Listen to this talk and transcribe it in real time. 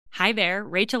Hi there,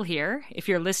 Rachel here. If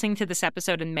you're listening to this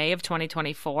episode in May of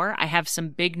 2024, I have some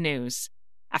big news.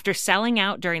 After selling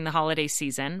out during the holiday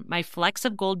season, my Flecks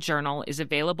of Gold journal is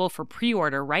available for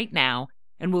pre-order right now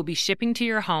and will be shipping to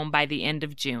your home by the end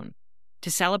of June. To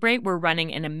celebrate, we're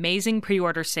running an amazing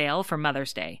pre-order sale for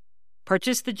Mother's Day.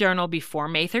 Purchase the journal before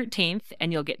May 13th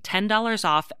and you'll get $10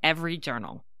 off every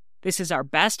journal. This is our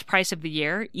best price of the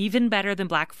year, even better than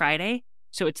Black Friday,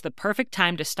 so it's the perfect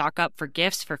time to stock up for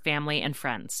gifts for family and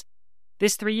friends.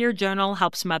 This 3-year journal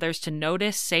helps mothers to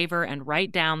notice, savor, and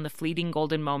write down the fleeting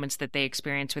golden moments that they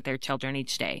experience with their children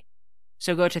each day.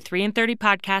 So go to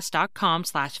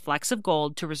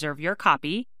 3in30podcast.com/flecksofgold to reserve your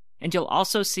copy, and you'll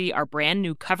also see our brand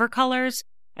new cover colors,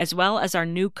 as well as our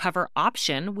new cover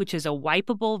option, which is a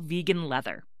wipeable vegan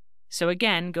leather. So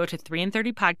again, go to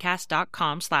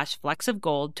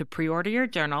 3in30podcast.com/flecksofgold to pre-order your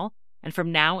journal, and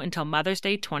from now until Mother's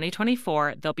Day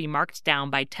 2024, they'll be marked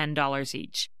down by $10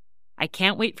 each. I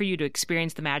can't wait for you to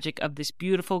experience the magic of this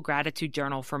beautiful gratitude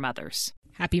journal for mothers.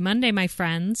 Happy Monday, my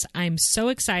friends. I'm so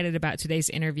excited about today's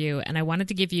interview, and I wanted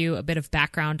to give you a bit of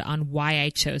background on why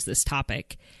I chose this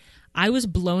topic. I was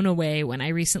blown away when I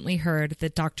recently heard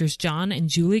that Drs. John and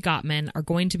Julie Gottman are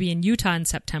going to be in Utah in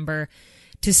September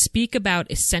to speak about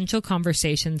essential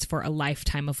conversations for a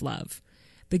lifetime of love.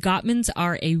 The Gottmans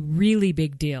are a really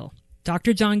big deal.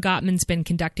 Dr. John Gottman's been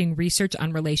conducting research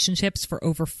on relationships for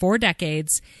over 4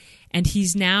 decades, and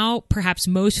he's now perhaps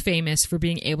most famous for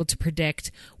being able to predict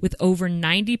with over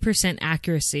 90%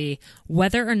 accuracy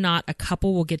whether or not a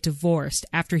couple will get divorced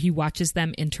after he watches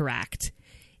them interact.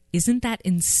 Isn't that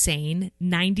insane?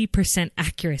 90%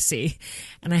 accuracy.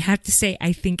 And I have to say,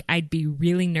 I think I'd be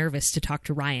really nervous to talk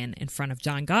to Ryan in front of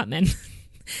John Gottman.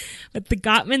 But the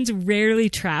Gottmans rarely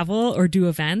travel or do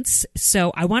events,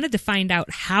 so I wanted to find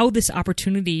out how this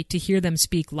opportunity to hear them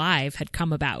speak live had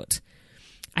come about.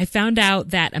 I found out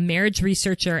that a marriage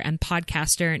researcher and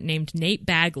podcaster named Nate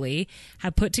Bagley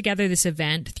had put together this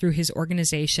event through his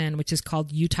organization, which is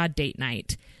called Utah Date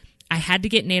Night. I had to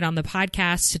get Nate on the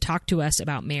podcast to talk to us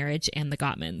about marriage and the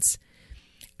Gottmans.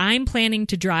 I'm planning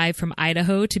to drive from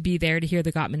Idaho to be there to hear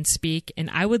the Gottmans speak, and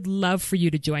I would love for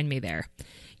you to join me there.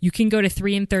 You can go to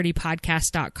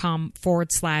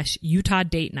 3in30podcast.com/Utah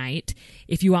Date Night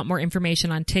if you want more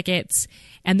information on tickets.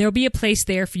 And there'll be a place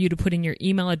there for you to put in your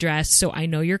email address so I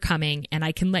know you're coming, and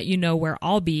I can let you know where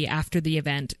I'll be after the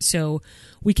event so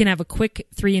we can have a quick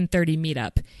 3 in 30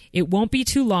 meetup. It won't be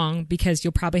too long because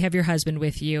you'll probably have your husband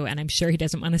with you, and I'm sure he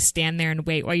doesn't want to stand there and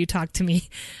wait while you talk to me,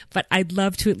 but I'd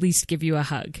love to at least give you a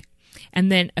hug.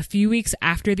 And then a few weeks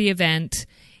after the event,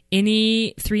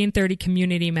 any 3 in 30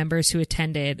 community members who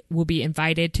attended will be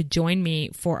invited to join me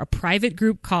for a private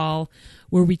group call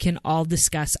where we can all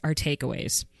discuss our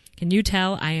takeaways. Can you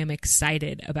tell I am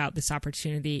excited about this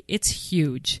opportunity? It's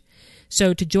huge.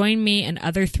 So to join me and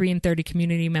other 3 in 30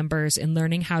 community members in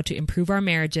learning how to improve our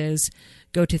marriages,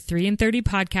 go to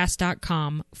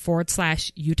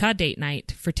 3in30podcast.com/Utah Date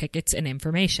Night for tickets and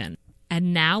information.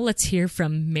 And now let's hear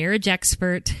from marriage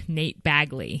expert Nate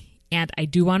Bagley. And I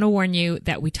do want to warn you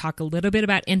that we talk a little bit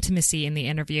about intimacy in the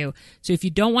interview. So if you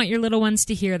don't want your little ones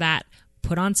to hear that,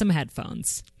 put on some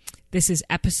headphones. This is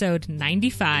episode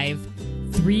 95,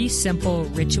 3 Simple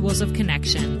Rituals of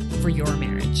Connection for Your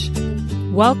Marriage.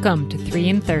 Welcome to 3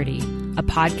 in 30, a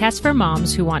podcast for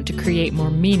moms who want to create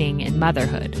more meaning in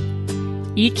motherhood.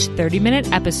 Each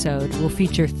 30-minute episode will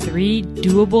feature 3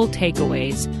 doable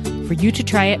takeaways for you to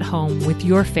try at home with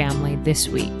your family this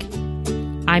week.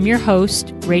 I'm your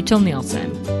host, Rachel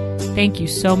Nielsen. Thank you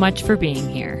so much for being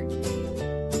here.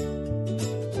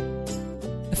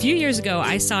 A few years ago,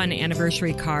 I saw an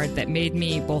anniversary card that made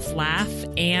me both laugh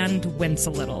and wince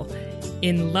a little.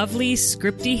 In lovely,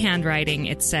 scripty handwriting,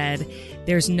 it said,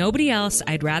 "There's nobody else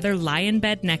I'd rather lie in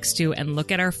bed next to and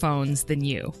look at our phones than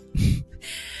you."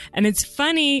 And it's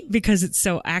funny because it's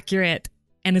so accurate,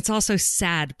 and it's also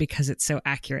sad because it's so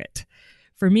accurate.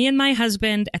 For me and my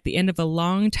husband, at the end of a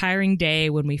long, tiring day,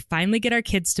 when we finally get our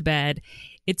kids to bed,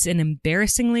 it's an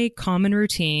embarrassingly common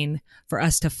routine for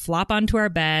us to flop onto our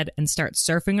bed and start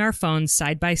surfing our phones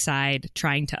side by side,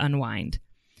 trying to unwind.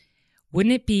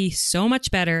 Wouldn't it be so much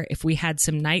better if we had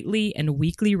some nightly and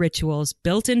weekly rituals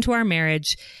built into our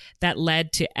marriage that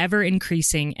led to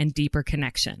ever-increasing and deeper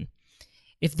connection?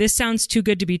 If this sounds too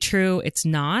good to be true, it's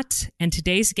not. And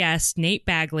today's guest, Nate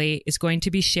Bagley, is going to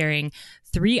be sharing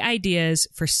 3 ideas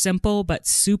for simple but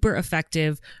super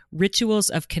effective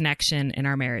rituals of connection in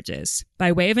our marriages.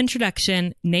 By way of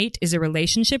introduction, Nate is a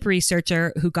relationship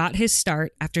researcher who got his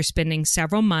start after spending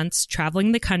several months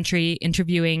traveling the country,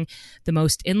 interviewing the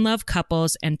most in-love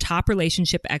couples and top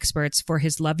relationship experts for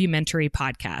his Love-U-Mentary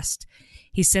podcast.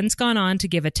 He's since gone on to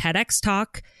give a TEDx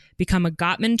talk, become a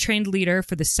Gottman-trained leader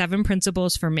for the 7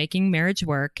 principles for making marriage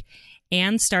work,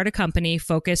 and start a company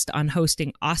focused on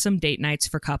hosting awesome date nights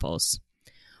for couples.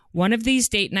 One of these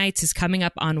date nights is coming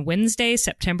up on Wednesday,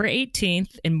 September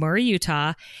 18th in Murray,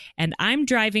 Utah, and I'm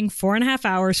driving 4.5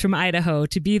 hours from Idaho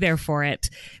to be there for it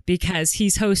because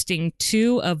he's hosting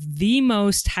 2 of the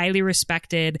most highly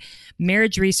respected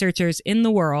marriage researchers in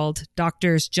the world,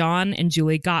 Doctors John and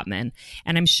Julie Gottman,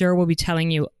 and I'm sure we'll be telling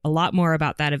you a lot more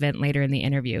about that event later in the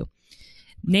interview.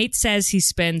 Nate says he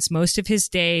spends most of his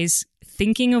days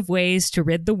thinking of ways to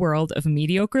rid the world of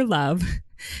mediocre love.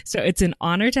 So it's an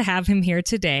honor to have him here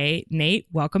today. Nate,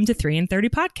 welcome to 3 in 30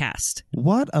 Podcast.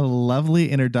 What a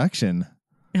lovely introduction.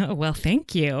 Oh, well,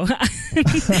 thank you.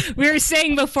 We were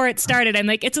saying before it started, I'm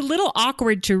like, it's a little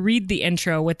awkward to read the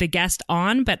intro with the guest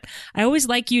on, but I always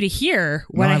like you to hear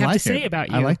what I have to say about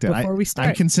you before we start.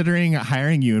 I'm considering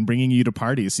hiring you and bringing you to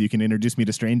parties so you can introduce me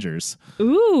to strangers.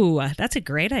 Ooh, that's a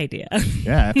great idea.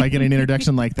 Yeah, if I get an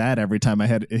introduction like that every time I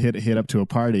hit up to a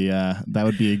party, that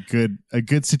would be a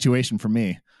good situation for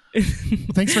me. Well,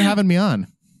 thanks for having me on.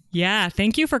 Yeah,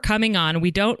 thank you for coming on.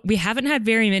 We haven't had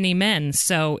very many men,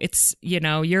 so it's,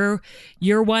 you're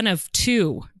one of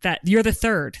 2 that you're the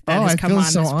 3rd that has come on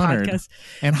this podcast.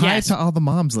 And hi to all the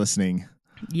moms listening.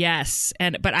 Yes,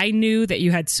 but I knew that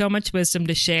you had so much wisdom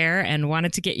to share and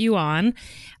wanted to get you on.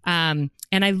 And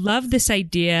I love this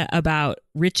idea about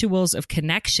rituals of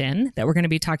connection that we're going to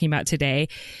be talking about today.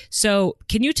 So,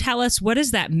 can you tell us, what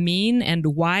does that mean and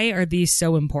why are these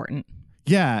so important?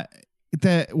 Yeah.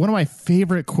 One of my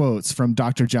favorite quotes from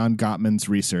Dr. John Gottman's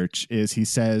research is he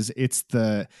says, it's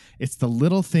the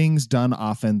little things done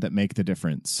often that make the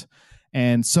difference.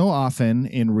 And so often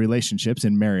in relationships,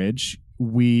 in marriage,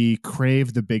 we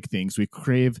crave the big things. We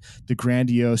crave the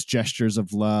grandiose gestures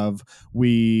of love.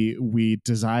 We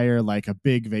desire like a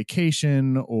big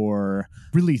vacation or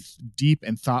really deep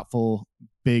and thoughtful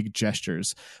big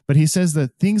gestures. But he says the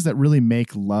things that really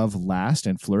make love last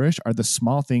and flourish are the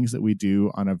small things that we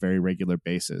do on a very regular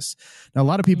basis. Now, a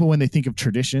lot of people, when they think of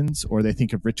traditions or they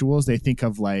think of rituals, they think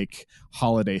of like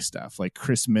holiday stuff like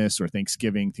Christmas or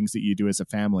Thanksgiving, things that you do as a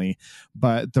family.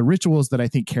 But the rituals that I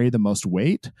think carry the most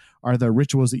weight are the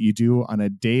rituals that you do on a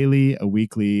daily, a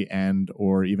weekly, and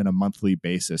or even a monthly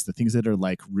basis, the things that are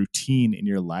like routine in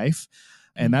your life.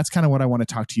 And that's kind of what I want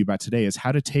to talk to you about today, is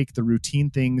how to take the routine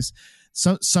things,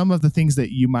 some of the things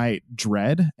that you might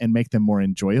dread and make them more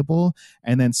enjoyable,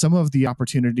 and then some of the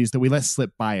opportunities that we let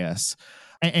slip by us,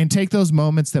 and take those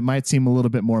moments that might seem a little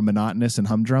bit more monotonous and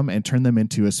humdrum and turn them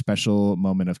into a special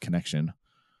moment of connection.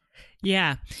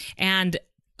 Yeah. And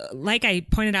like I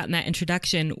pointed out in that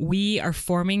introduction, we are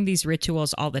forming these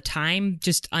rituals all the time,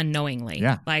 just unknowingly.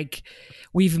 Yeah. Like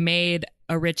we've made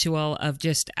a ritual of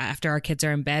just after our kids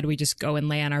are in bed, we just go and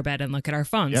lay on our bed and look at our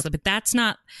phones. Yep. But that's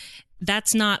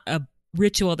not a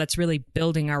ritual that's really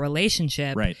building our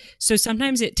relationship. Right. So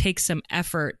sometimes it takes some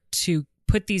effort to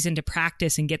put these into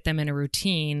practice and get them in a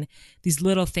routine, these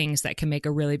little things that can make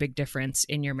a really big difference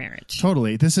in your marriage.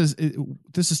 Totally. This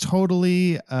is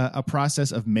totally a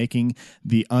process of making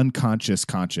the unconscious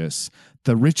conscious.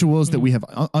 The rituals that we have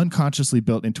unconsciously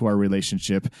built into our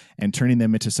relationship and turning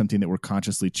them into something that we're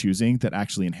consciously choosing that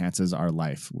actually enhances our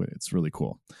life. It's really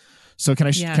cool. So can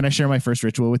I share my first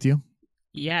ritual with you?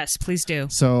 Yes, please do.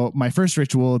 So my first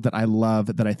ritual that I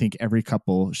love, that I think every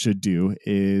couple should do,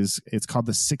 it's called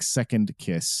the 6-second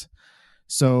kiss.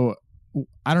 So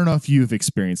I don't know if you've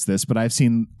experienced this, but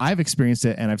I've experienced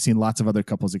it, and I've seen lots of other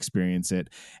couples experience it.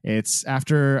 It's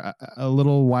after a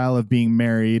little while of being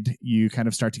married, you kind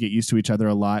of start to get used to each other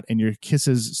a lot, and your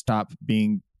kisses stop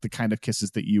being the kind of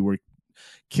kisses that you were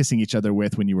kissing each other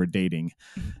with when you were dating.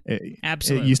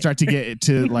 Absolutely. You start to get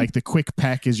to like the quick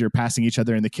peck as you're passing each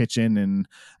other in the kitchen and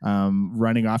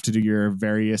running off to do your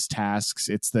various tasks.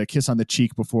 It's the kiss on the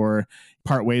cheek before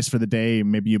part ways for the day.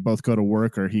 Maybe you both go to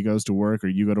work, or he goes to work, or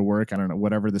you go to work. I don't know,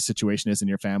 whatever the situation is in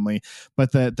your family.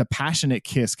 But the passionate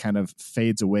kiss kind of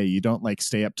fades away. You don't like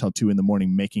stay up till 2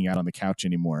 a.m. making out on the couch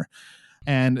anymore.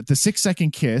 And the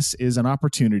 6-second kiss is an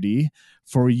opportunity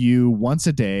for you once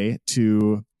a day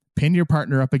to pin your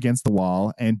partner up against the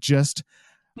wall and just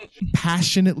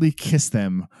passionately kiss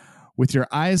them with your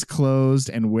eyes closed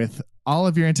and with all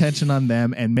of your intention on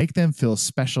them, and make them feel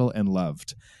special and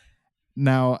loved.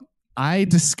 Now, I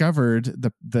discovered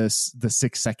the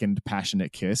 6-second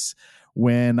passionate kiss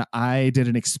when I did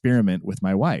an experiment with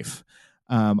my wife.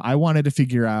 I wanted to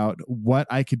figure out what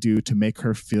I could do to make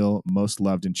her feel most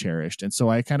loved and cherished. And so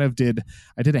I did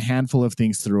a handful of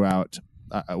things throughout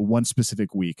one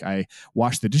specific week. I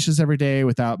washed the dishes every day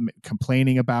without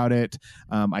complaining about it.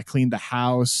 I cleaned the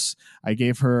house. I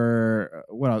gave her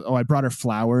I brought her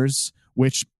flowers,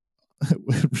 which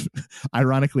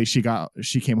ironically, she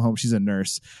came home. She's a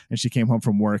nurse, and she came home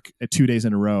from work 2 days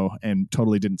in a row and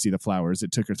totally didn't see the flowers.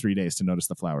 It took her 3 days to notice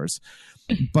the flowers.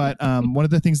 But one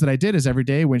of the things that I did is every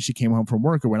day when she came home from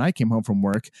work or when I came home from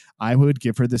work, I would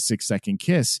give her the 6-second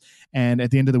kiss. And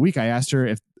at the end of the week, I asked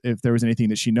her if there was anything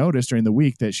that she noticed during the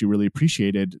week that she really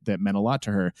appreciated that meant a lot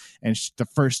to her. And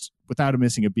without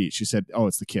missing a beat, she said, "Oh,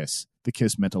 it's the kiss. The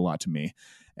kiss meant a lot to me."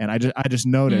 And I just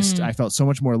noticed I felt so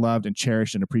much more loved and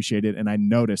cherished and appreciated. And I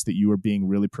noticed that you were being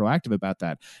really proactive about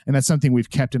that. And that's something we've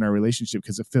kept in our relationship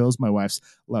because it fills my wife's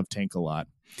love tank a lot.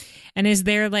 And is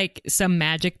there like some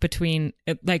magic between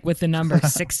like with the number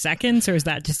 6 seconds, or is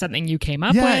that just something you came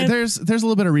up with? Yeah, there's a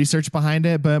little bit of research behind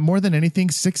it, but more than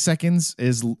anything, 6 seconds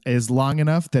is long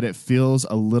enough that it feels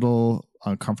a little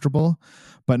uncomfortable,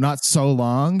 but not so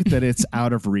long that it's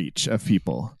out of reach of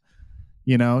people.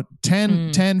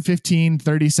 10, 15,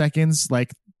 30 seconds,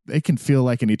 like it can feel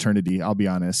like an eternity, I'll be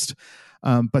honest.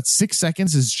 But 6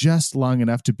 seconds is just long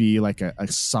enough to be like a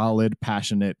solid,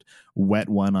 passionate, wet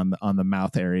one on the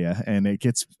mouth area. And it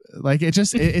gets like,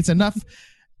 it's enough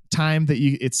time that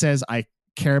it says, I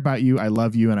care about you, I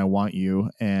love you, and I want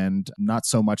you, and not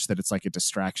so much that it's like a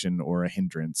distraction or a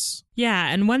hindrance. Yeah.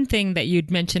 And one thing that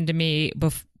you'd mentioned to me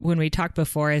when we talked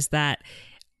before is that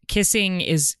kissing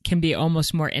can be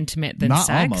almost more intimate than not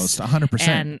sex. Almost 100%.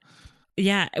 And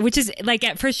yeah, which is like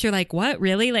at first you're like, what,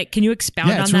 really? Like, can you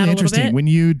expound on it's that really a little interesting. bit? When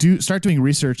you start doing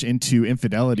research into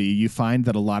infidelity, you find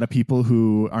that a lot of people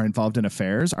who are involved in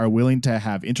affairs are willing to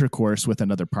have intercourse with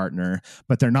another partner,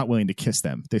 but they're not willing to kiss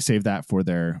them. They save that for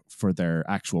their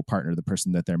actual partner, the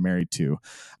person that they're married to.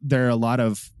 There are a lot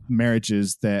of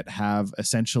marriages that have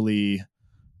essentially,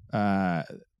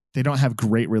 they don't have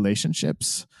great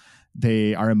relationships.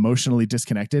 They are emotionally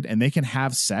disconnected, and they can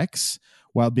have sex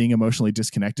while being emotionally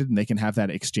disconnected, and they can have that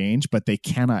exchange, but they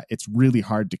cannot. It's really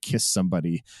hard to kiss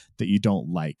somebody that you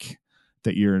don't like,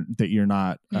 that you're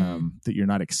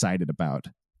not excited about.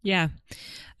 Yeah.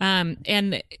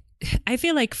 And I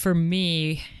feel like for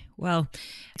me,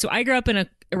 so I grew up in a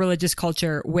religious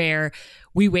culture where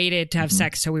we waited to have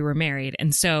sex till we were married.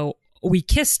 And so we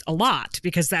kissed a lot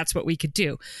because that's what we could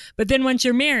do. But then once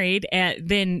you're married,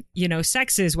 then,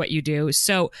 sex is what you do.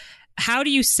 So how do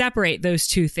you separate those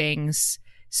two things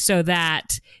so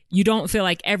that you don't feel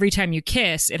like every time you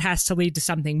kiss, it has to lead to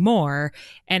something more?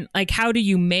 And like, how do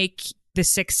you make the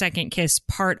 6-second kiss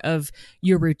part of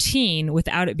your routine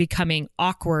without it becoming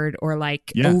awkward or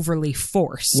like overly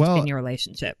forced in your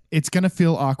relationship? It's going to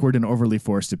feel awkward and overly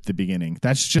forced at the beginning.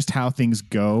 That's just how things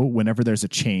go whenever there's a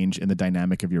change in the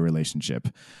dynamic of your relationship.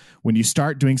 When you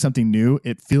start doing something new,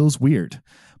 it feels weird.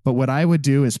 But what I would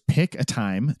do is pick a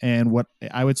time, and what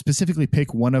I would specifically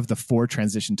pick one of the 4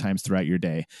 transition times throughout your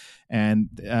day. And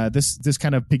this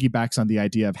kind of piggybacks on the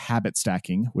idea of habit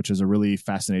stacking, which is a really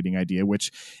fascinating idea,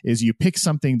 which is you pick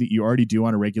something that you already do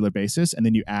on a regular basis, and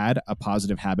then you add a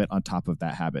positive habit on top of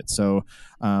that habit. So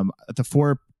the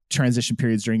 4 transition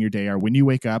periods during your day are when you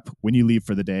wake up, when you leave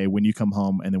for the day, when you come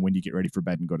home, and then when you get ready for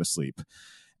bed and go to sleep.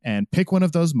 And pick one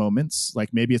of those moments, like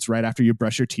maybe it's right after you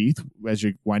brush your teeth as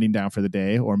you're winding down for the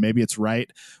day, or maybe it's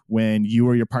right when you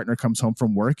or your partner comes home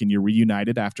from work and you're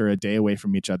reunited after a day away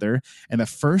from each other. And the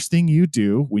first thing you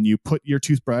do when you put your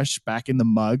toothbrush back in the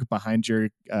mug behind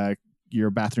your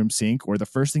bathroom sink, or the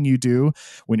first thing you do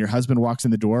when your husband walks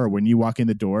in the door or when you walk in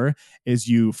the door, is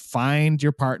you find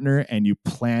your partner and you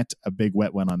plant a big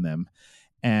wet one on them.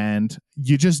 And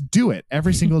you just do it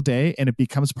every single day, and it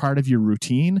becomes part of your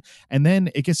routine. And then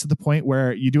it gets to the point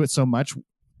where you do it so much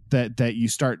that you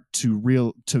start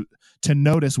to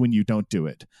notice when you don't do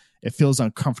it. It feels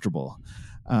uncomfortable.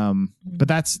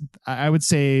 But I would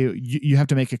say you have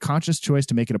to make a conscious choice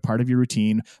to make it a part of your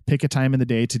routine. Pick a time in the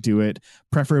day to do it,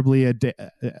 preferably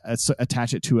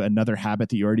attach it to another habit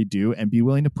that you already do, and be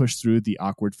willing to push through the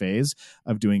awkward phase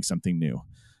of doing something new.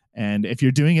 And if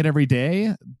you're doing it every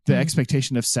day, the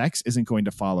expectation of sex isn't going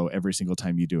to follow every single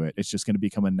time you do it. It's just going to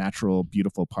become a natural,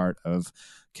 beautiful part of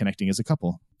connecting as a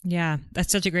couple. Yeah,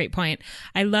 that's such a great point.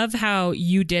 I love how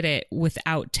you did it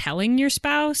without telling your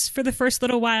spouse for the first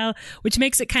little while, which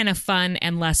makes it kind of fun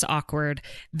and less awkward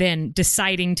than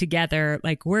deciding together,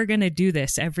 like, we're going to do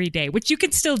this every day, which you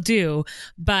can still do.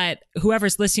 But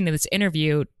whoever's listening to this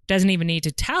interview doesn't even need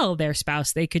to tell their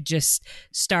spouse. They could just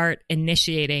start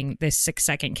initiating this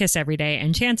 6-second kiss every day.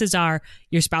 And chances are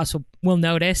your spouse will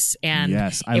notice, and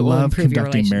yes, I it will love improve your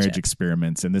conducting relationship. marriage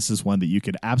experiments. And this is one that you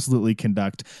could absolutely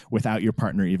conduct without your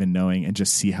partner even knowing, and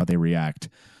just see how they react.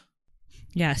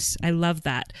 Yes, I love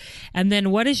that. And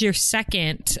then what is your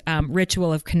second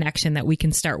ritual of connection that we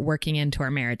can start working into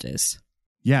our marriages?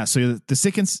 Yeah, so the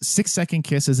 6-second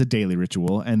kiss is a daily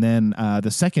ritual. And then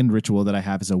the second ritual that I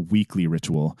have is a weekly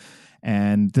ritual.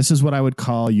 And this is what I would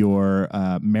call your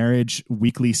marriage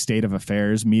weekly state of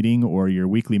affairs meeting, or your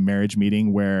weekly marriage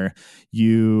meeting, where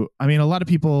a lot of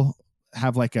people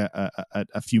have like a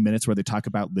few minutes where they talk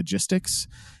about logistics.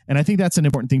 And I think that's an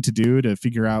important thing to do, to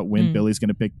figure out when Billy's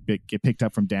going to get picked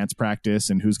up from dance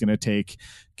practice, and who's going to take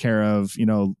care of,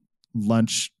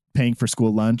 lunch, paying for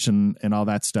school lunch and all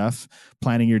that stuff,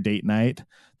 planning your date night.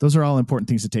 Those are all important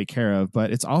things to take care of.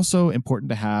 But it's also important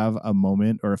to have a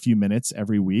moment or a few minutes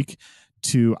every week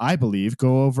to, I believe,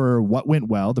 go over what went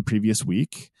well the previous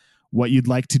week, what you'd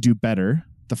like to do better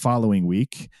the following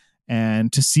week,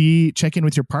 and to check in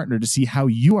with your partner to see how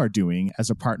you are doing as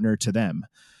a partner to them.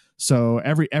 So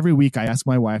every week I ask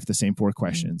my wife the same 4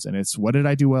 questions, and it's, what did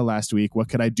I do well last week? What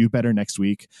could I do better next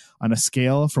week? On a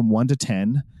scale from 1 to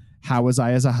 10, how was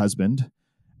I as a husband?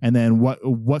 And then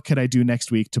what could I do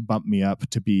next week to bump me up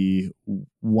to be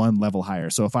 1 level higher?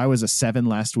 So if I was a 7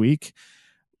 last week,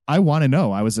 I want to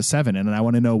know I was a 7, and I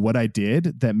want to know what I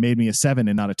did that made me a 7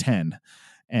 and not a 10.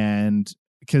 And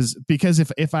because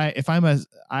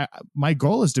my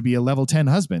goal is to be a level 10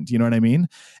 husband, you know what I mean?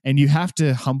 And you have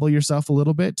to humble yourself a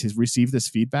little bit to receive this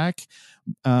feedback.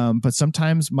 But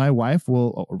sometimes my wife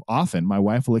will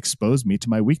expose me to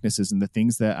my weaknesses and the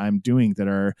things that I'm doing that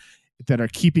are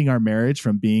keeping our marriage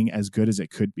from being as good as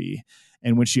it could be.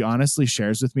 And when she honestly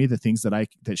shares with me the things that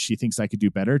she thinks I could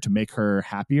do better to make her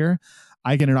happier,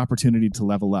 I get an opportunity to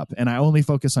level up. And I only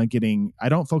focus on I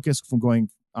don't focus going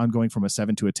from a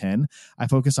 7 to a 10. I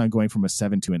focus on going from a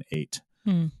 7 to an 8.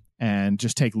 And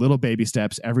just take little baby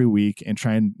steps every week and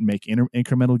try and make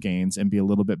incremental gains and be a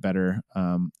little bit better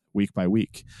week by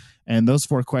week. And those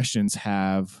 4 questions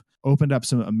have opened up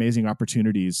some amazing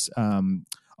opportunities.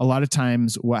 A lot of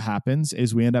times what happens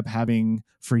is we end up having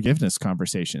forgiveness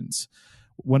conversations.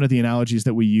 One of the analogies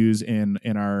that we use in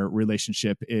our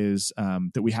relationship is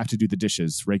that we have to do the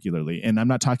dishes regularly. And I'm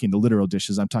not talking the literal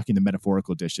dishes, I'm talking the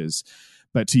metaphorical dishes.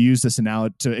 But to use this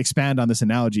to expand on this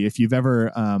analogy, if you've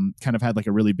ever kind of had like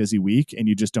a really busy week and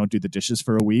you just don't do the dishes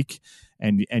for a week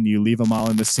and you leave them all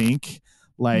in the sink,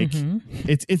 like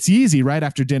it's easy right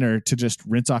after dinner to just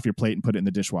rinse off your plate and put it in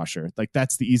the dishwasher. Like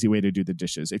that's the easy way to do the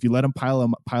dishes. If you let them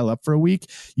pile up for a week,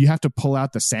 you have to pull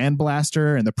out the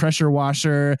sandblaster and the pressure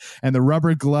washer and the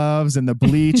rubber gloves and the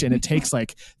bleach. And it takes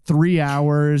like 3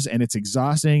 hours, and it's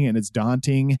exhausting and it's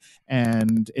daunting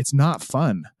and it's not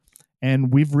fun.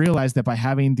 And we've realized that by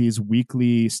having these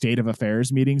weekly state of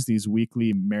affairs meetings, these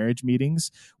weekly marriage meetings,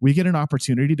 we get an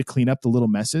opportunity to clean up the little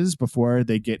messes before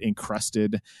they get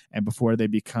encrusted and before they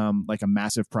become like a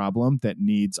massive problem that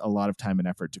needs a lot of time and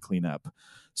effort to clean up.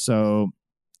 So,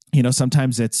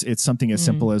 sometimes it's something as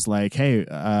simple as like, hey,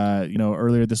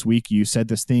 earlier this week you said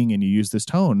this thing and you used this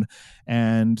tone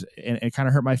and it kind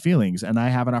of hurt my feelings. And I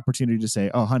have an opportunity to say,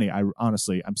 oh, honey,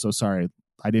 I'm so sorry.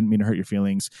 I didn't mean to hurt your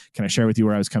feelings. Can I share with you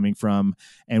where I was coming from?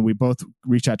 And we both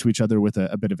reach out to each other with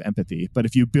a bit of empathy. But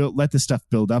if you let this stuff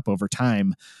build up over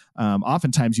time,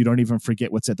 oftentimes you don't even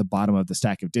forget what's at the bottom of the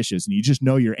stack of dishes. And you just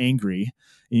know you're angry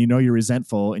and you're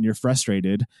resentful and you're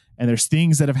frustrated. And there's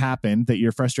things that have happened that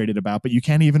you're frustrated about, but you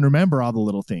can't even remember all the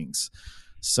little things.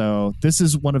 So this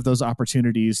is one of those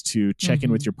opportunities to check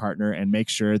in with your partner and make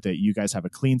sure that you guys have a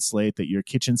clean slate, that your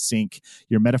kitchen sink,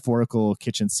 your metaphorical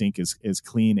kitchen sink is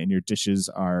clean and your dishes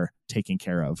are taken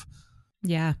care of.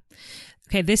 Yeah.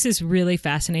 Okay, this is really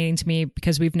fascinating to me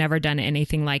because we've never done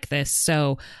anything like this.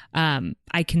 So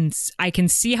I can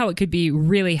see how it could be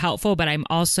really helpful, but I'm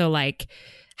also like,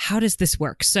 how does this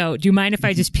work? So do you mind if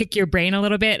I just pick your brain a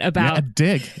little bit about... Yeah,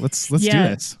 dig. Let's do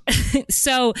this.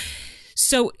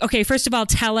 So, okay, first of all,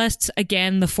 tell us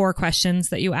again the 4 questions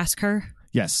that you ask her.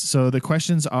 Yes. So the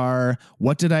questions are,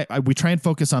 we try and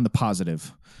focus on the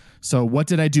positive. So what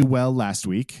did I do well last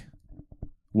week?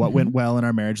 What went well in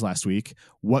our marriage last week?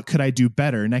 What could I do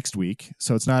better next week?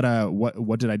 So it's not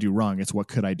what did I do wrong? It's what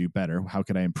could I do better? How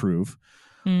could I improve?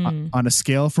 On a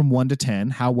scale from 1 to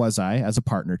 10, how was I as a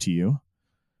partner to you?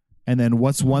 And then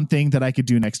what's one thing that I could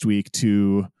do next week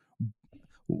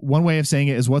one way of saying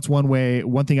it is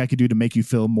one thing I could do to make you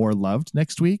feel more loved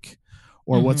next week?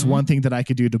 Or what's one thing that I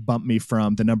could do to bump me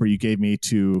from the number you gave me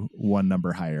to 1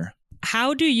 number higher?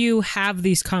 How do you have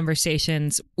these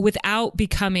conversations without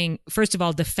becoming, first of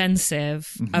all,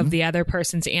 defensive of the other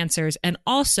person's answers, and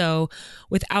also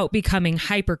without becoming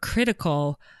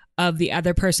hypercritical of the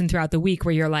other person throughout the week,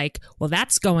 where you're like, well,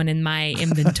 that's going in my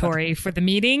inventory for the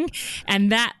meeting.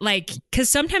 And that, like, because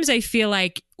sometimes I feel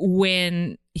like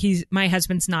when my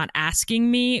husband's not asking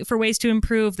me for ways to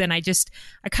improve, then I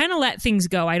kind of let things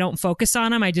go. I don't focus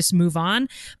on them. I just move on.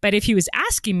 But if he was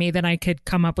asking me, then I could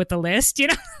come up with a list,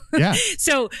 Yeah.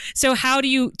 So how do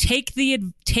you take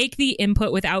the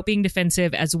input without being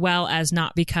defensive, as well as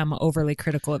not become overly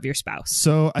critical of your spouse?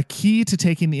 So a key to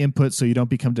taking the input so you don't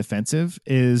become defensive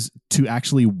is to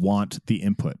actually want the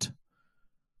input.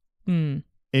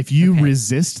 If you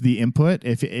resist the input,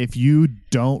 if you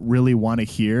don't really want to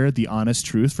hear the honest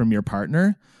truth from your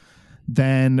partner,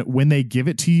 then when they give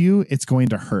it to you, it's going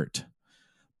to hurt.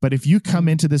 But if you come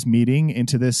into this meeting,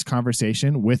 into this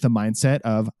conversation with a mindset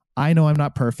of, I know I'm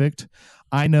not perfect.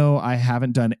 I know I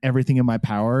haven't done everything in my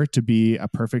power to be a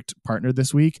perfect partner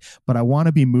this week, but I want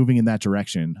to be moving in that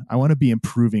direction. I want to be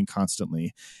improving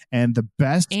constantly. And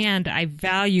I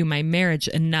value my marriage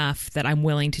enough that I'm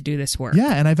willing to do this work.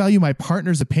 Yeah. And I value my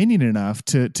partner's opinion enough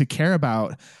to care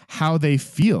about how they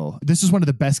feel. This is one of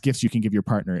the best gifts you can give your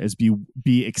partner, is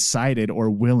be excited or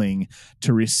willing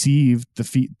to receive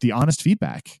the honest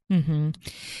feedback. Mm-hmm.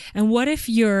 And what if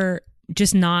you're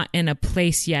just not in a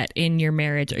place yet in your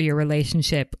marriage or your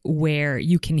relationship where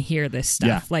you can hear this stuff?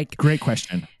 Yeah, like, great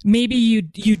question. Maybe you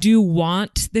do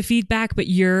want the feedback, but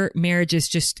your marriage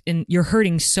is you're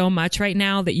hurting so much right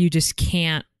now that you just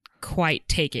can't quite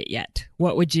take it yet.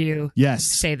 What would you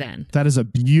say then? That is a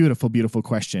beautiful, beautiful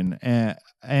question.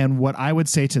 And what I would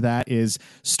say to that is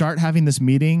start having this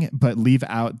meeting, but leave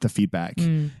out the feedback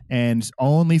and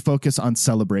only focus on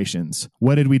celebrations.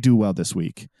 What did we do well this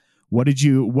week?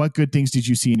 What good things did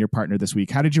you see in your partner this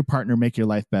week? How did your partner make your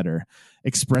life better?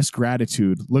 Express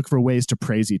gratitude, look for ways to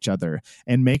praise each other,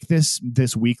 and make this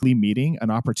weekly meeting an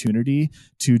opportunity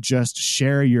to just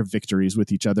share your victories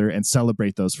with each other and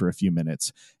celebrate those for a few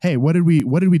minutes. Hey, what did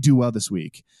we do well this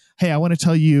week? Hey, I want to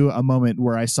tell you a moment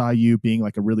where I saw you being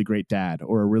like a really great dad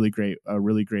or a really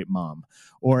great mom.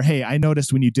 Or, hey, I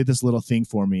noticed when you did this little thing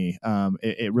for me,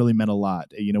 it really meant a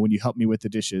lot. When you helped me with the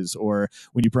dishes, or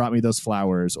when you brought me those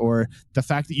flowers, or the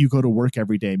fact that you go to work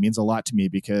every day means a lot to me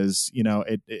because,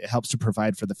 it helps to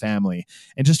provide for the family.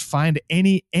 And just find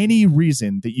any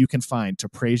reason that you can find to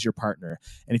praise your partner.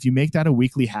 And if you make that a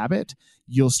weekly habit,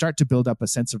 you'll start to build up a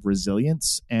sense of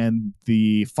resilience, and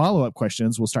the follow-up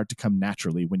questions will start to come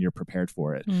naturally when you're prepared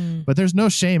for it. But there's no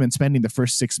shame in spending the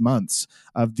first 6 months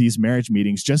of these marriage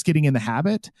meetings just getting in the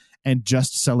habit and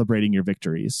just celebrating your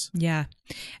victories. Yeah.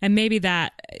 And maybe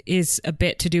that is a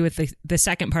bit to do with the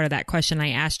second part of that question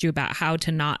I asked you about how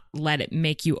to not let it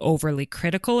make you overly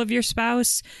critical of your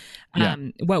spouse.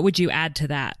 What would you add to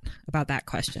that about that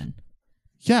question?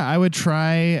 Yeah, I would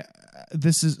try.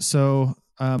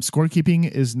 Scorekeeping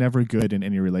is never good in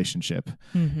any relationship.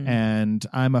 And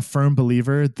I'm a firm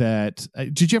believer that...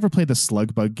 did you ever play the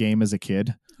slug bug game as a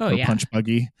kid? Oh, yeah. Punch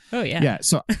buggy? Oh, yeah. Yeah,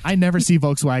 so I never see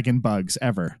Volkswagen bugs,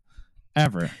 ever.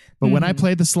 But when I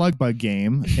played the slug bug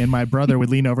game and my brother would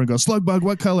lean over and go, "Slug bug,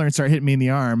 what color?" and start hitting me in the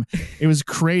arm, it was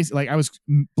crazy. Like, I was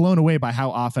blown away by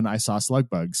how often I saw slug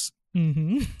bugs.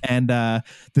 And the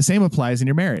same applies in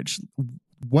your marriage.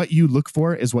 What you look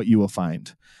for is what you will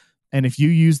find. And if you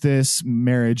use this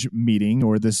marriage meeting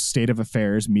or this state of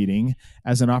affairs meeting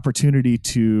as an opportunity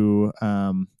to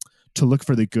look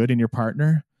for the good in your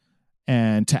partner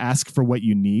and to ask for what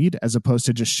you need, as opposed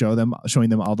to just showing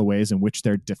them all the ways in which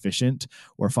they're deficient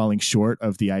or falling short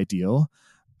of the ideal,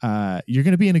 you're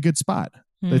going to be in a good spot.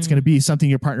 It's going to be something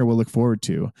your partner will look forward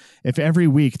to. If every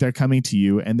week they're coming to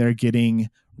you and they're getting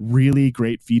really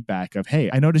great feedback of, "Hey,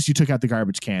 I noticed you took out the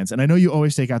garbage cans, and I know you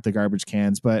always take out the garbage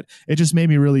cans, but it just made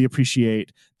me really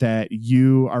appreciate that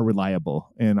you are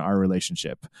reliable in our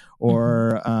relationship."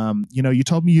 Or, you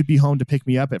told me you'd be home to pick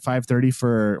me up at 5:30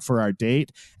 for our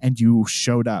date, and you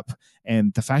showed up.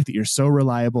 And the fact that you're so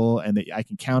reliable and that I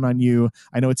can count on you,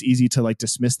 I know it's easy to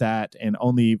dismiss that and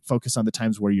only focus on the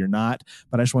times where you're not.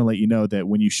 But I just want to let you know that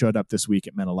when you showed up this week,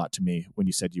 it meant a lot to me when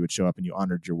you said you would show up and you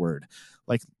honored your word.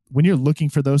 When you're looking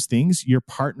for those things, your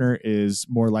partner is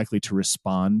more likely to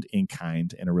respond in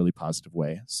kind in a really positive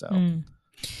way. So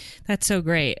that's so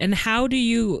great. And how do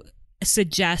you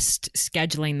suggest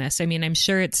scheduling this? I mean, I'm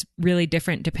sure it's really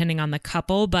different depending on the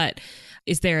couple, but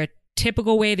is there a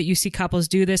typical way that you see couples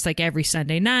do this, like every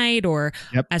Sunday night or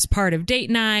as part of date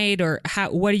night, or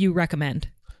what do you recommend?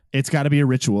 It's got to be a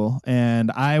ritual.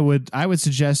 And I would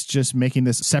suggest just making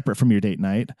this separate from your date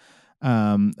night.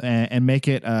 And make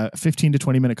it a 15 to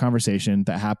 20 minute conversation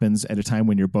that happens at a time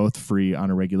when you're both free on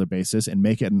a regular basis, and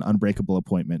make it an unbreakable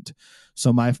appointment.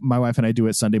 So my wife and I do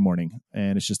it Sunday morning,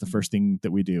 and it's just the first thing that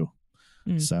we do.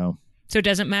 So it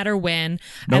doesn't matter when.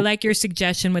 Nope. I like your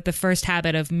suggestion with the first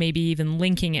habit of maybe even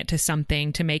linking it to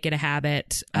something to make it a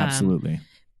habit. Absolutely.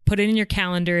 put it in your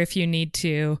calendar if you need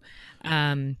to.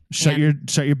 Shut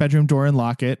your bedroom door and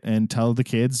lock it, and tell the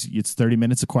kids it's 30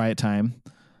 minutes of quiet time,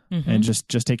 and just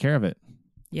take care of it.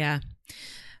 Yeah.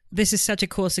 This is such a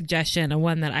cool suggestion, and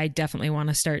one that I definitely want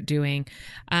to start doing.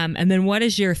 And then what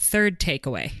is your third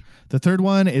takeaway? The third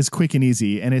one is quick and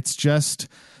easy, and it's just...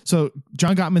 So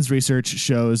John Gottman's research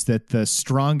shows that the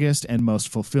strongest and most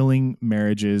fulfilling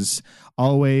marriages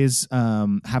always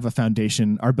have a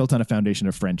foundation, are built on a foundation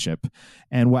of friendship.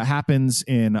 And what happens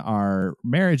in our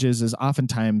marriages is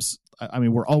oftentimes, I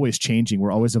mean, we're always changing,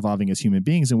 we're always evolving as human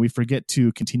beings, and we forget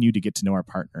to continue to get to know our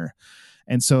partner.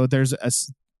 And so there's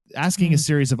asking a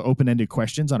series of open-ended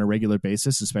questions on a regular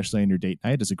basis, especially on your date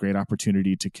night, is a great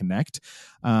opportunity to connect.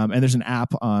 And there's an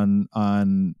app on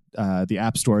the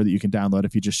App Store that you can download.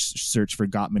 If you just search for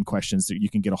Gottman questions, that you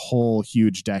can get a whole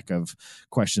huge deck of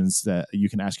questions that you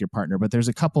can ask your partner. But there's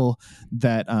a couple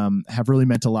that have really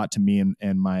meant a lot to me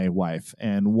and my wife.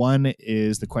 And one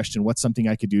is the question, what's something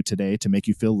I could do today to make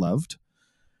you feel loved?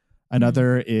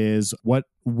 Another is what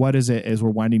is it as we're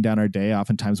winding down our day?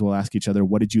 Oftentimes we'll ask each other,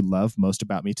 what did you love most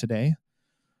about me today?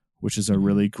 Which is a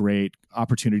really great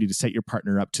opportunity to set your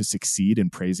partner up to succeed in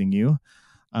praising you.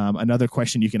 Another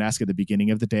question you can ask at the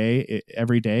beginning of the day,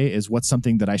 every day, is what's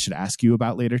something that I should ask you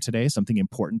about later today? Something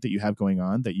important that you have going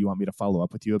on that you want me to follow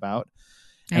up with you about?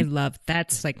 I love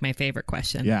that's like my favorite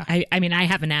question. Yeah. I mean, I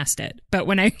haven't asked it, but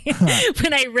when I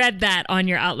when I read that on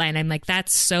your outline, I'm like,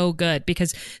 that's so good,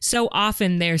 because so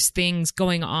often there's things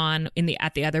going on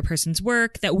at the other person's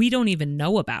work that we don't even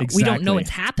know about. Exactly. We don't know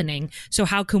it's happening. So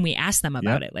how can we ask them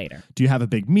about it later? Do you have a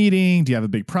big meeting? Do you have a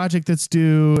big project that's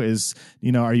due?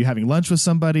 Are you having lunch with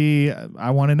somebody?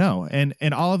 I want to know.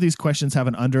 And all of these questions have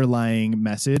an underlying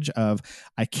message of,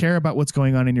 I care about what's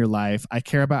going on in your life. I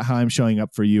care about how I'm showing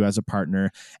up for you as a partner.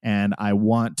 And I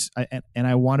want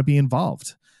to be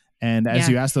involved. And as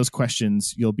you ask those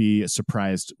questions, you'll be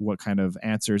surprised what kind of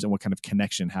answers and what kind of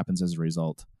connection happens as a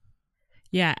result.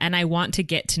 Yeah. And I want to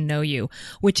get to know you,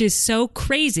 which is so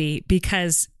crazy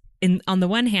because on the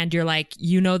one hand, you're like,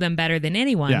 you know them better than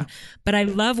anyone. Yeah. But I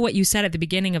love what you said at the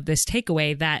beginning of this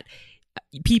takeaway, that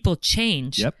people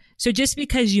change. Yep. So just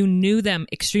because you knew them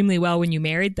extremely well when you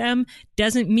married them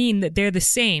doesn't mean that they're the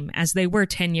same as they were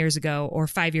 10 years ago or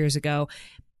 5 years ago.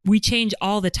 We change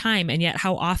all the time. And yet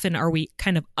how often are we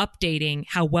kind of updating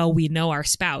how well we know our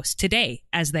spouse today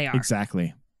as they are?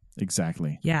 Exactly.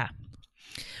 Yeah.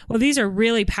 Well, these are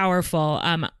really powerful.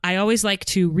 I always like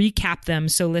to recap them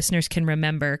so listeners can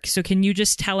remember. So can you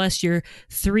just tell us your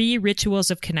 3 rituals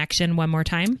of connection one more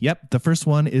time? Yep. The first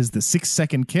one is the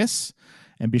 6-second kiss.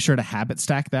 And be sure to habit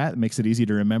stack that. It makes it easy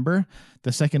to remember.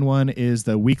 The second one is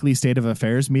the weekly state of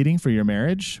affairs meeting for your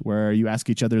marriage, where you ask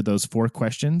each other those 4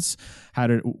 questions.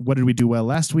 What did we do well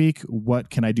last week? What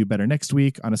can I do better next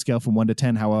week? On a scale from 1 to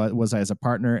 10, how was I as a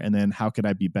partner? And then how could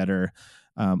I be better?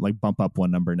 Bump up 1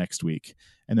 number next week.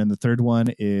 And then the third one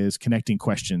is connecting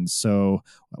questions. So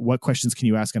what questions can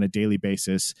you ask on a daily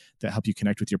basis that help you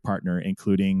connect with your partner,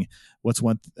 including what's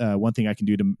one thing I can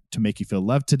do to make you feel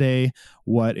loved today?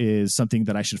 What is something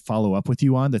that I should follow up with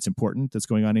you on that's important, that's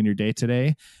going on in your day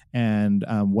today? And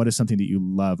what is something that you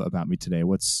love about me today?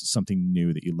 What's something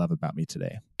new that you love about me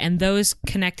today? And those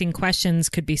connecting questions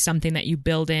could be something that you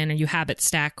build in and you habit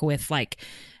stack with, like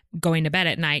going to bed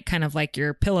at night, kind of like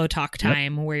your pillow talk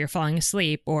time where you're falling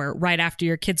asleep, or right after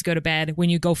your kids go to bed, when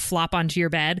you go flop onto your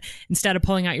bed, instead of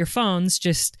pulling out your phones,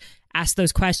 just ask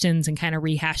those questions and kind of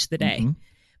rehash the day. Mm-hmm.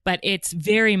 But it's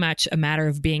very much a matter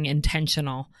of being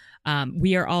intentional.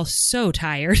 We are all so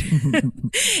tired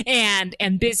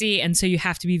and busy. And so you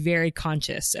have to be very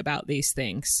conscious about these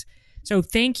things. So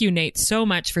thank you, Nate, so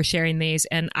much for sharing these.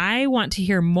 And I want to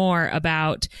hear more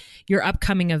about your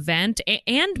upcoming event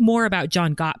and more about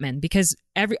John Gottman, because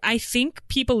I think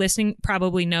people listening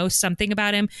probably know something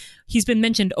about him. He's been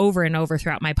mentioned over and over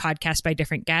throughout my podcast by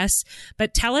different guests.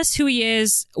 But tell us who he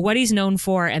is, what he's known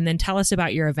for, and then tell us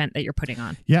about your event that you're putting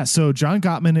on. Yeah, so John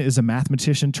Gottman is a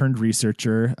mathematician turned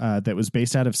researcher that was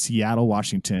based out of Seattle,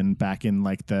 Washington, back in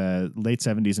like the late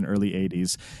 70s and early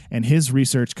 80s. And his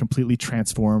research completely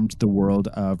transformed the world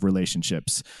of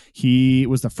relationships. He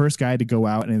was the first guy to go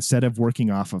out, and instead of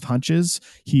working off of hunches,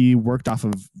 he worked off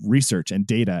of research and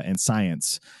data and science,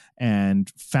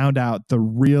 and found out the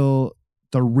real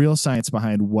science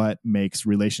behind what makes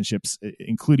relationships,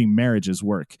 including marriages,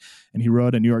 work. And he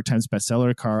wrote a New York Times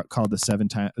bestseller called The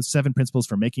 7 Principles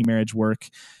for Making Marriage Work.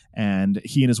 And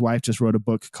he and his wife just wrote a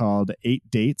book called 8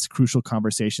 Dates, Crucial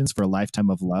Conversations for a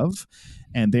Lifetime of Love.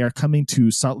 And they are coming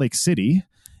to Salt Lake City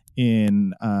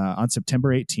on September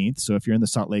 18th. So if you're in the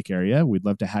Salt Lake area, we'd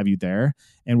love to have you there.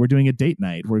 And we're doing a date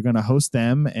night. We're going to host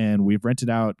them, and we've rented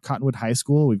out Cottonwood High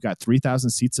School. We've got 3,000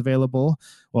 seats available.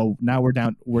 Well, now we're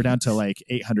down to like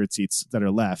 800 seats that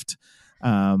are left.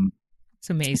 It's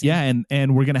amazing. Yeah,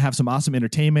 and we're going to have some awesome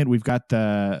entertainment. We've got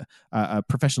the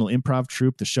professional improv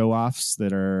troupe, the Show Offs,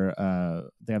 that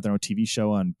they have their own TV show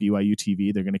on BYU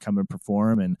TV. They're going to come and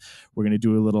perform, and we're going to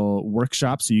do a little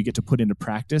workshop so you get to put into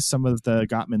practice some of the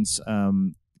Gottman's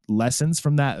lessons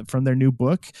from their new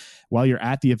book while you're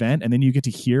at the event, and then you get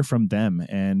to hear from them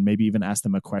and maybe even ask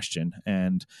them a question.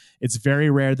 And it's very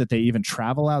rare that they even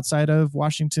travel outside of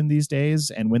Washington these days,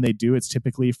 and when they do, it's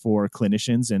typically for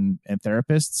clinicians and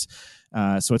therapists.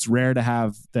 So it's rare to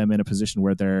have them in a position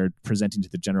where they're presenting to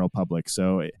the general public.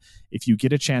 So if you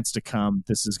get a chance to come,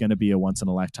 this is going to be a once in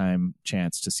a lifetime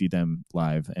chance to see them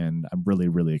live, and I'm really,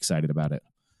 really excited about it.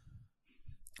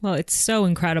 Well, it's so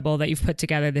incredible that you've put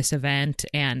together this event,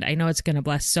 and I know it's going to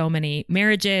bless so many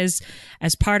marriages.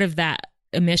 As part of that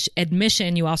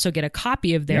admission, you also get a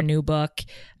copy of their new book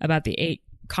about the 8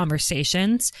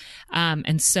 conversations.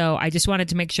 And so I just wanted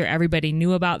to make sure everybody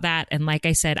knew about that. And like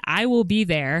I said, I will be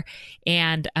there,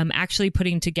 and I'm actually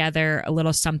putting together a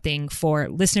little something for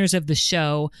listeners of the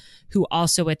show who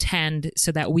also attend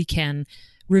so that we can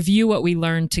review what we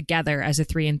learned together as a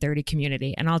 3 in 30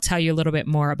 community. And I'll tell you a little bit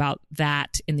more about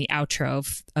that in the outro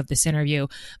of this interview.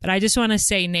 But I just want to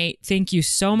say, Nate, thank you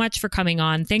so much for coming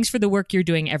on. Thanks for the work you're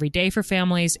doing every day for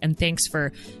families. And thanks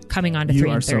for coming on to 3 in 30.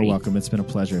 You are so welcome. It's been a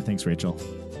pleasure. Thanks, Rachel.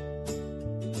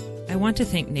 I want to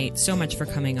thank Nate so much for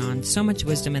coming on. So much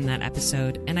wisdom in that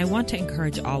episode. And I want to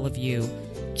encourage all of you,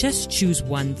 just choose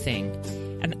one thing.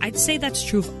 And I'd say that's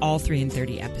true of all 3 in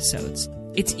 30 episodes.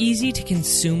 It's easy to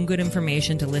consume good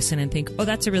information, to listen and think, oh,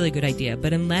 that's a really good idea.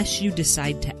 But unless you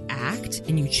decide to act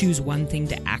and you choose one thing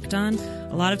to act on,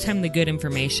 a lot of time the good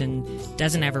information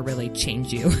doesn't ever really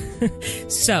change you.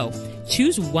 So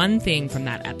choose one thing from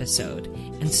that episode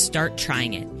and start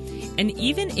trying it. And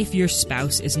even if your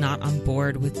spouse is not on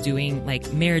board with doing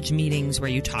like marriage meetings where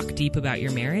you talk deep about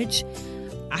your marriage,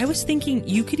 I was thinking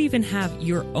you could even have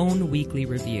your own weekly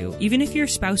review, even if your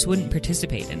spouse wouldn't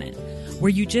participate in it, where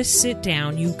you just sit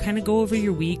down, you kind of go over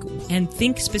your week and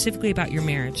think specifically about your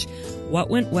marriage, what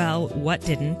went well, what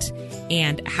didn't,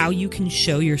 and how you can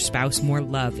show your spouse more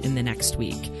love in the next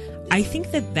week. I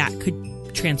think that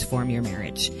could transform your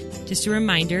marriage. Just a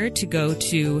reminder to go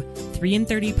to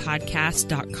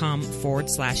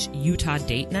 3in30podcast.com/Utah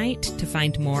date night to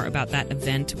find more about that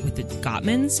event with the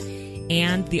Gottmans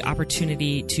and the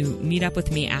opportunity to meet up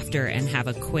with me after and have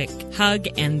a quick hug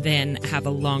and then have a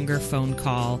longer phone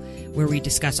call where we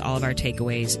discuss all of our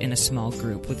takeaways in a small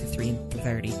group with the 3 in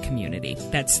 30 community.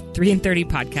 That's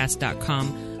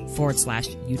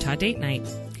 3in30podcast.com/Utah date night.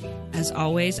 As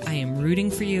always, I am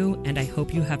rooting for you, and I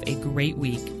hope you have a great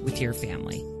week with your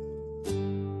family.